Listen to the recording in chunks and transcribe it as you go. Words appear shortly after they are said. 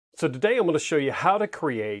So today I'm going to show you how to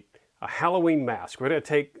create a Halloween mask. We're going to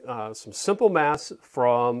take some simple masks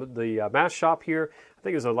from the mask shop here. I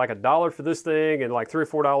think it's like $1 for this thing and like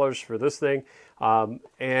 $3 or $4 for this thing.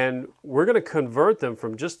 And we're going to convert them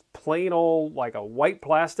from just plain old like a white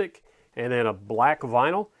plastic and then a black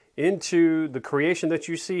vinyl into the creation that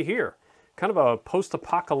you see here. Kind of a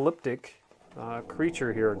post-apocalyptic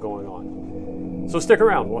creature here going on. So stick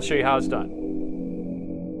around, we'll show you how it's done.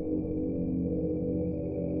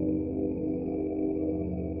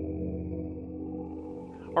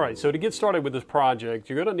 All right, so to get started with this project,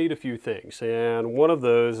 you're going to need a few things, and one of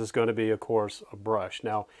those is going to be, of course, a brush.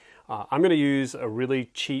 Now, I'm going to use a really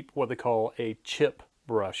cheap, what they call a chip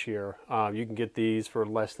brush here. You can get these for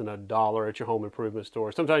less than $1 at your home improvement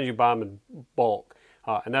store. Sometimes you buy them in bulk,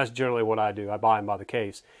 and that's generally what I do. I buy them by the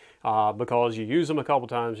case because you use them a couple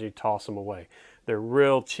times and you toss them away. They're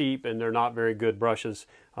real cheap and they're not very good brushes,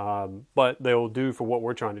 but they'll do for what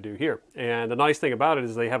we're trying to do here. And the nice thing about it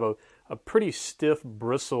is they have a pretty stiff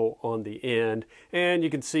bristle on the end, and you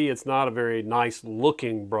can see it's not a very nice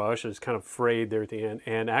looking brush. It's kind of frayed there at the end,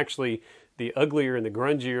 and actually the uglier and the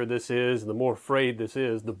grungier this is and the more frayed this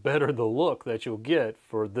is, the better the look that you'll get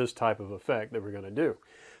for this type of effect that we're going to do.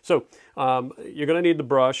 So you're going to need the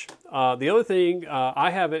brush. The other thing, I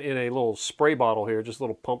have it in a little spray bottle here, just a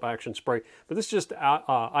little pump action spray, but this is just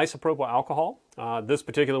isopropyl alcohol. This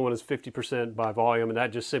particular one is 50% by volume, and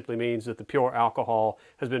that just simply means that the pure alcohol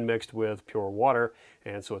has been mixed with pure water,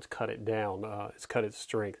 and so it's cut it down, it's cut its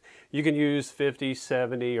strength. You can use 50,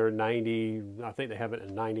 70, or 90, I think they have it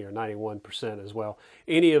in 90 or 91% as well.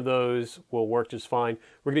 Any of those will work just fine.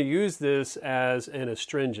 We're going to use this as an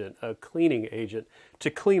astringent, a cleaning agent, to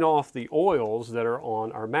clean off the oils that are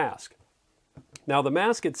on our mask. Now the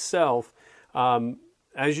mask itself,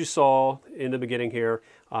 as you saw in the beginning here,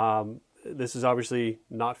 this is obviously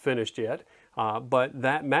not finished yet, but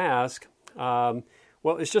that mask,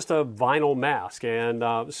 well, it's just a vinyl mask,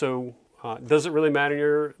 and so it doesn't really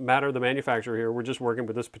matter the manufacturer here. We're just working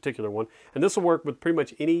with this particular one, and this will work with pretty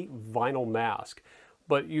much any vinyl mask.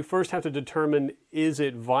 But you first have to determine, is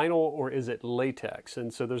it vinyl or is it latex?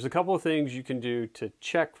 And so there's a couple of things you can do to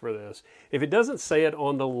check for this. If it doesn't say it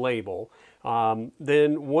on the label,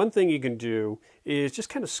 then one thing you can do is just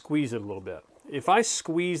kind of squeeze it a little bit. If I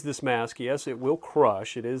squeeze this mask, yes, it will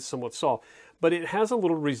crush. It is somewhat soft, but it has a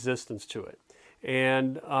little resistance to it.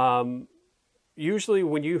 And usually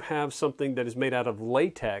when you have something that is made out of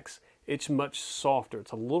latex, it's much softer.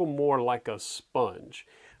 It's a little more like a sponge.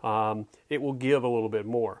 It will give a little bit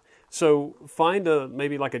more. So find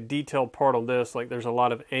maybe like a detailed part on this, like there's a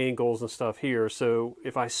lot of angles and stuff here. So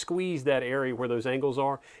if I squeeze that area where those angles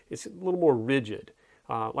are, it's a little more rigid.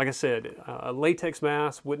 Like I said, a latex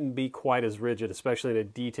mask wouldn't be quite as rigid, especially in a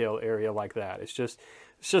detailed area like that. It's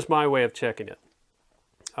just my way of checking it.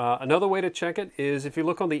 Another way to check it is if you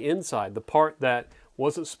look on the inside, the part that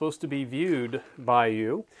wasn't supposed to be viewed by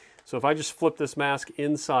you. So if I just flip this mask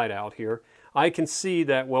inside out here, I can see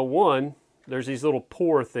that, well, one, there's these little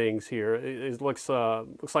pore things here. It looks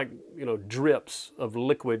like, you know, drips of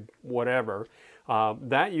liquid whatever.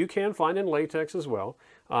 That you can find in latex as well.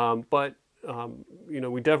 But you know,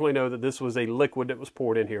 we definitely know that this was a liquid that was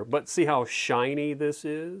poured in here. But see how shiny this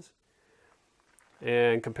is?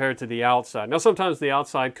 And compared to the outside. Now, sometimes the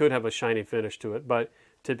outside could have a shiny finish to it, but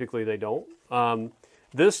typically they don't.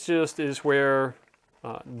 This just is where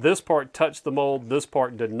this part touched the mold, this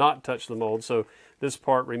part did not touch the mold, so this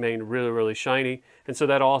part remained really, really shiny. And so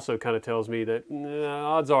that also kind of tells me that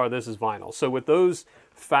odds are this is vinyl. So with those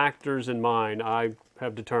factors in mind, I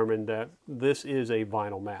have determined that this is a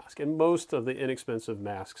vinyl mask, and most of the inexpensive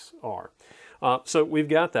masks are. So we've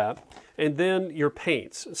got that. And then your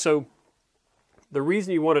paints. So the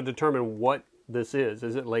reason you want to determine what this is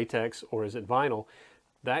it latex or is it vinyl?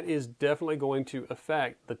 That is definitely going to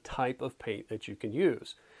affect the type of paint that you can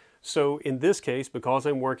use. So in this case, because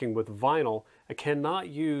I'm working with vinyl, I cannot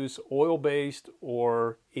use oil-based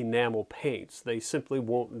or enamel paints. They simply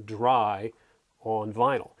won't dry on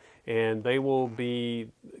vinyl, and they will be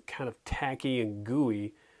kind of tacky and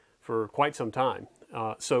gooey for quite some time.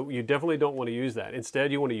 So you definitely don't want to use that.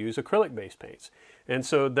 Instead, you want to use acrylic-based paints. And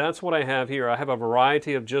so that's what I have here. I have a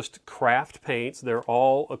variety of just craft paints. They're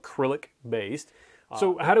all acrylic-based.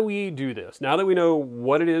 So how do we do this? Now that we know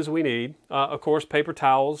what it is we need, of course, paper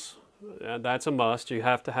towels, that's a must. You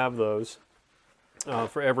have to have those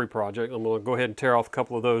for every project. I'm going to go ahead and tear off a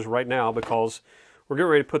couple of those right now because we're getting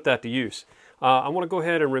ready to put that to use. I want to go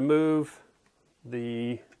ahead and remove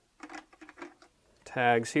the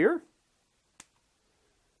tags here.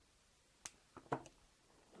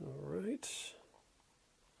 All right.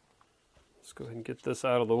 Let's go ahead and get this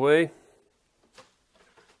out of the way.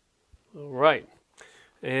 All right.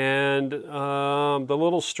 And the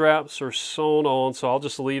little straps are sewn on, so I'll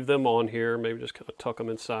just leave them on here, maybe just kind of tuck them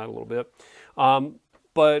inside a little bit.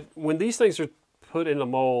 But when these things are put in the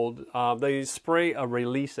mold, they spray a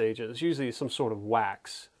release agent. It's usually some sort of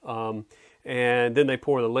wax. And then they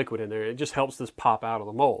pour the liquid in there. It just helps this pop out of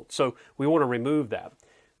the mold. So we want to remove that.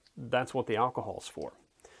 That's what the alcohol's for.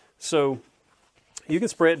 So you can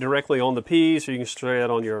spray it directly on the piece, or you can spray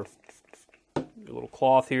it on your little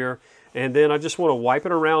cloth here. And then I just want to wipe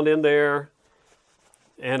it around in there.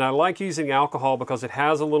 And I like using alcohol because it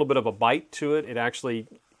has a little bit of a bite to it. It actually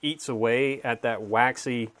eats away at that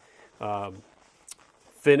waxy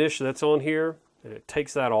finish that's on here. And it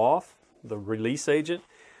takes that off, the release agent.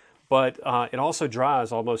 But it also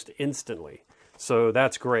dries almost instantly. So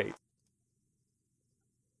that's great.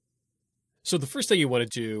 So the first thing you want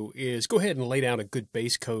to do is go ahead and lay down a good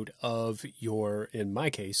base coat of your, in my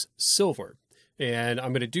case, silver. And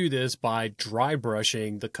I'm going to do this by dry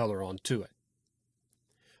brushing the color onto it.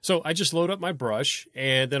 So I just load up my brush,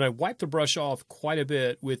 and then I wipe the brush off quite a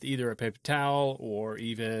bit with either a paper towel or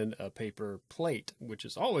even a paper plate, which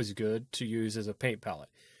is always good to use as a paint palette.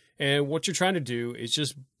 And what you're trying to do is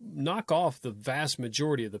just knock off the vast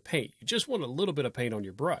majority of the paint. You just want a little bit of paint on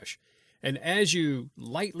your brush. And as you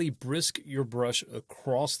lightly brisk your brush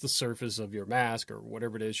across the surface of your mask or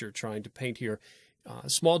whatever it is you're trying to paint here,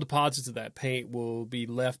 small deposits of that paint will be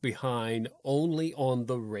left behind only on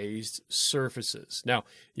the raised surfaces. Now,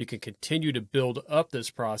 you can continue to build up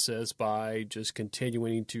this process by just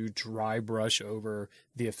continuing to dry brush over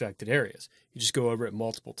the affected areas. You just go over it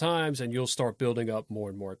multiple times and you'll start building up more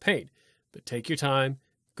and more paint. But take your time,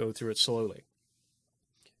 go through it slowly.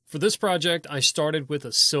 For this project, I started with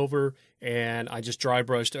a silver and I just dry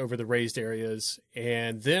brushed over the raised areas.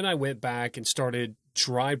 And then I went back and started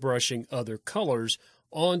dry brushing other colors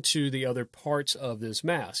onto the other parts of this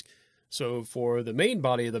mask. So for the main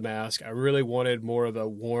body of the mask, I really wanted more of a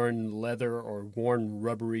worn leather or worn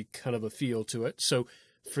rubbery kind of a feel to it. So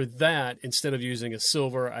for that, instead of using a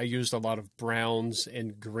silver, I used a lot of browns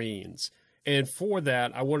and greens. And for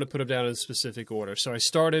that, I wanted to put them down in a specific order. So I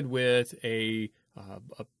started with a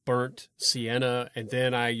burnt sienna, and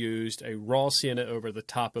then I used a raw sienna over the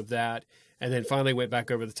top of that, and then finally went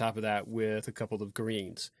back over the top of that with a couple of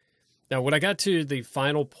greens. Now, when I got to the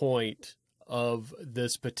final point of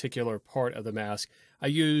this particular part of the mask, I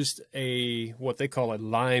used what they call a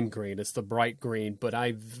lime green. It's the bright green, but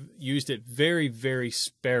I've used it very, very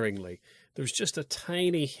sparingly. There's just a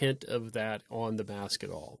tiny hint of that on the mask at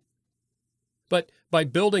all. But by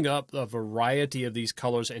building up a variety of these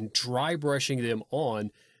colors and dry brushing them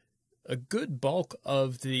on, a good bulk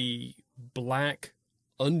of the black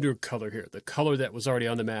undercolor here, the color that was already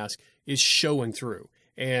on the mask, is showing through.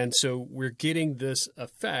 And so we're getting this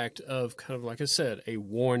effect of kind of, like I said, a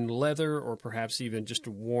worn leather or perhaps even just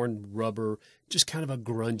a worn rubber, just kind of a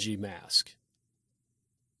grungy mask.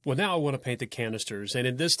 Well, now I want to paint the canisters, and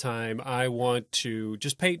in this time, I want to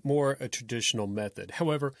just paint more a traditional method.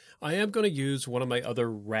 However, I am going to use one of my other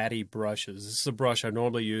ratty brushes. This is a brush I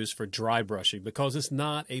normally use for dry brushing because it's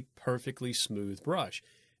not a perfectly smooth brush.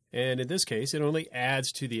 And in this case, it only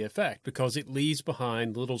adds to the effect because it leaves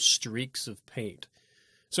behind little streaks of paint.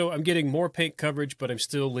 So I'm getting more paint coverage, but I'm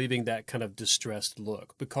still leaving that kind of distressed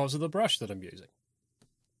look because of the brush that I'm using.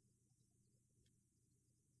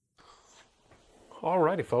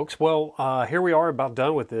 Alrighty, folks. Well, here we are about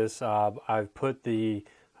done with this. I've put the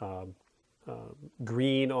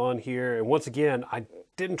green on here. And once again, I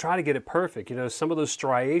didn't try to get it perfect. You know, some of those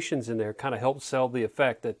striations in there kind of help sell the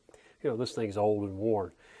effect that, you know, this thing's old and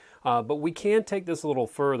worn. But we can take this a little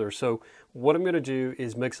further. So what I'm going to do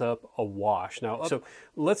is mix up a wash. Now, so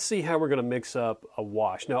let's see how we're going to mix up a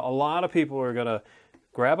wash. Now, a lot of people are going to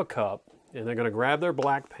grab a cup and they're going to grab their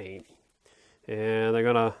black paint and they're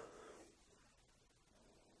going to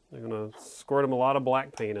squirt them a lot of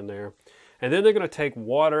black paint in there. And then they're going to take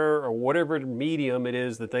water or whatever medium it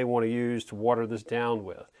is that they want to use to water this down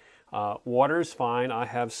with. Water is fine. I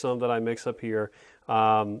have some that I mix up here.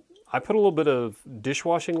 I put a little bit of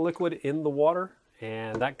dishwashing liquid in the water,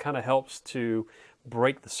 and that kind of helps to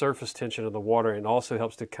break the surface tension of the water and also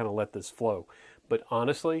helps to kind of let this flow. But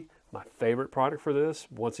honestly, my favorite product for this,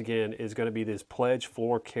 once again, is going to be this Pledge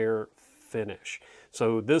Floor Care Finish.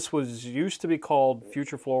 So this was used to be called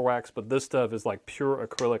Future Floor Wax, but this stuff is like pure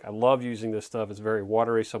acrylic. I love using this stuff. It's very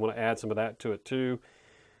watery, so I'm going to add some of that to it too.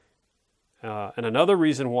 And another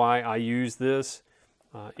reason why I use this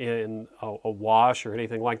in a wash or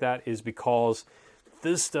anything like that is because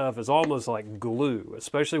this stuff is almost like glue,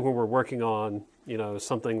 especially when we're working on, you know,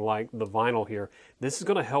 something like the vinyl here. This is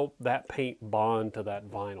going to help that paint bond to that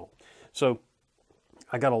vinyl. So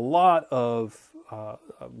I got a lot of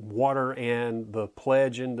water and the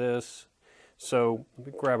pledge in this. So let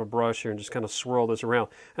me grab a brush here and just kind of swirl this around.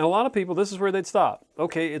 And a lot of people, this is where they'd stop.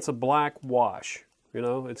 Okay, it's a black wash. You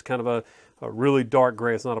know, it's kind of a really dark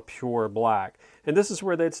gray. It's not a pure black. And this is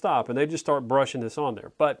where they'd stop, and they'd just start brushing this on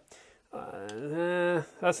there. But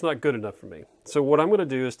that's not good enough for me. So what I'm going to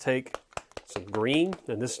do is take some green,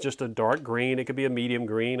 and this is just a dark green. It could be a medium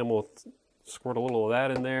green. I'm going to squirt a little of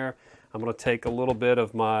that in there. I'm going to take a little bit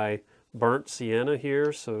of my burnt sienna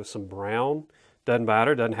here, so some brown. Doesn't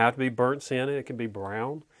matter, doesn't have to be burnt sienna, it can be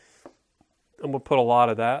brown. I'm going to put a lot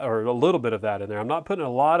of that, or a little bit of that in there. I'm not putting a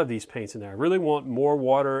lot of these paints in there. I really want more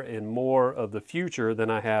water and more of the future than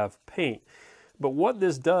I have paint. But what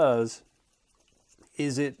this does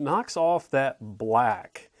is it knocks off that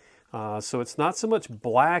black. So it's not so much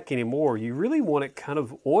black anymore. You really want it kind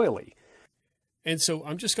of oily. And so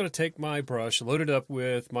I'm just going to take my brush, load it up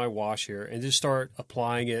with my wash here, and just start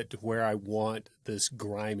applying it to where I want this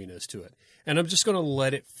griminess to it. And I'm just going to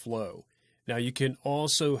let it flow. Now you can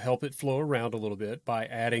also help it flow around a little bit by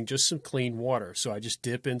adding just some clean water. So I just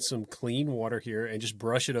dip in some clean water here and just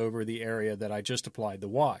brush it over the area that I just applied the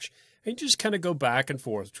wash. And just kind of go back and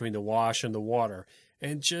forth between the wash and the water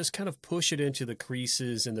and just kind of push it into the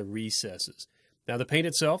creases and the recesses. Now the paint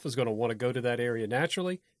itself is going to want to go to that area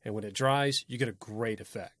naturally, and when it dries, you get a great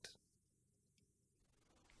effect.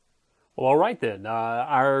 Well, all right then.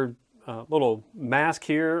 Our little mask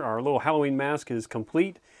here, our little Halloween mask is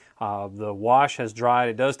complete. The wash has dried.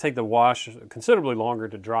 It does take the wash considerably longer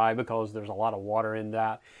to dry because there's a lot of water in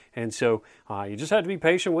that. And so you just have to be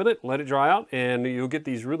patient with it, let it dry out, and you'll get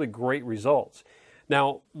these really great results.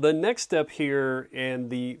 Now, the next step here and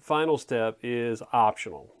the final step is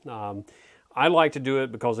optional. I like to do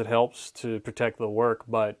it because it helps to protect the work,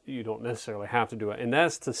 but you don't necessarily have to do it. And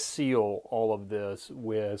that's to seal all of this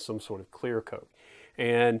with some sort of clear coat.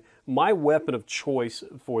 And my weapon of choice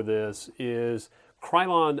for this is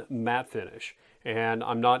Krylon Matte Finish. And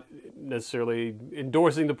I'm not necessarily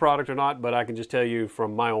endorsing the product or not, but I can just tell you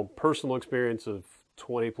from my own personal experience of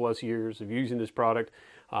 20 plus years of using this product,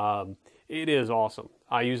 it is awesome.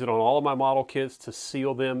 I use it on all of my model kits to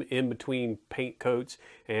seal them in between paint coats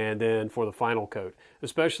and then for the final coat,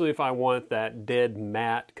 especially if I want that dead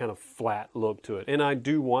matte kind of flat look to it. And I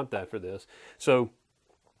do want that for this. So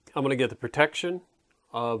I'm going to get the protection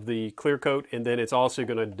of the clear coat, and then it's also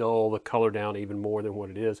going to dull the color down even more than what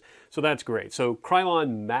it is. So that's great. So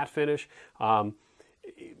Krylon Matte Finish,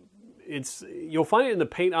 you'll find it in the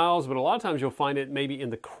paint aisles, but a lot of times you'll find it maybe in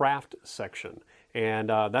the craft section. And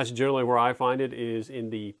that's generally where I find it, is in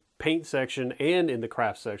the paint section and in the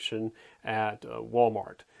craft section at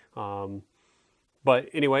Walmart. But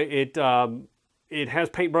anyway, it has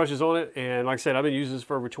paint brushes on it, and like I said, I've been using this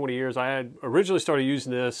for over 20 years. I had originally started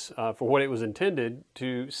using this for what it was intended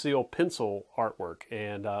to seal pencil artwork,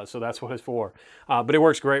 and so that's what it's for. But it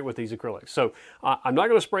works great with these acrylics. So I'm not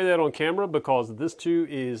going to spray that on camera because this too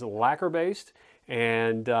is lacquer based,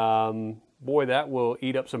 and boy, that will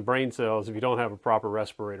eat up some brain cells if you don't have a proper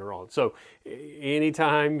respirator on. So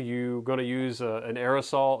anytime you're going to use an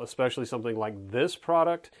aerosol, especially something like this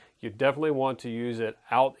product, you definitely want to use it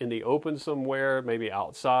out in the open somewhere, maybe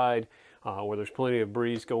outside, where there's plenty of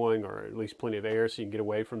breeze going, or at least plenty of air so you can get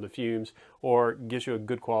away from the fumes, or get you a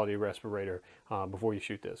good quality respirator before you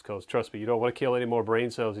shoot this. Because trust me, you don't want to kill any more brain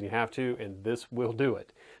cells than you have to, and this will do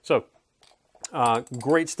it. So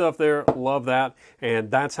great stuff there, love that,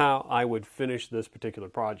 and that's how I would finish this particular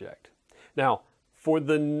project. Now, for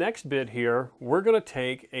the next bit here, we're going to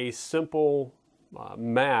take a simple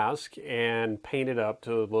mask and paint it up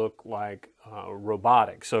to look like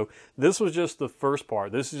robotic. So this was just the first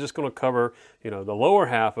part. This is just going to cover, the lower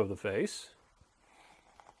half of the face,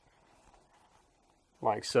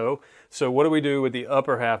 like so. So what do we do with the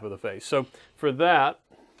upper half of the face? So for that,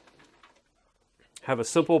 have a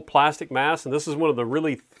simple plastic mask, and this is one of the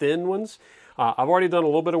really thin ones. I've already done a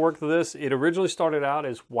little bit of work to this. It originally started out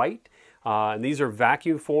as white, and these are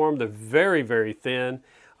vacuum formed. They're very, very thin,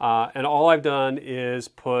 and all I've done is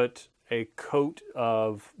put a coat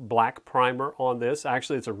of black primer on this.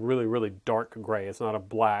 Actually, it's a really, really dark gray. It's not a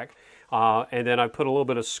black. And then I put a little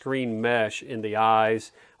bit of screen mesh in the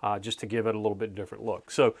eyes just to give it a little bit different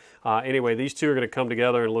look. So anyway, these two are going to come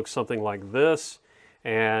together and look something like this.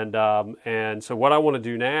 And so what I want to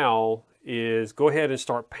do now is go ahead and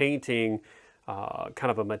start painting kind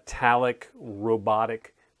of a metallic,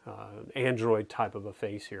 robotic, android type of a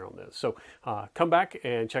face here on this. So come back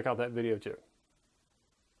and check out that video too.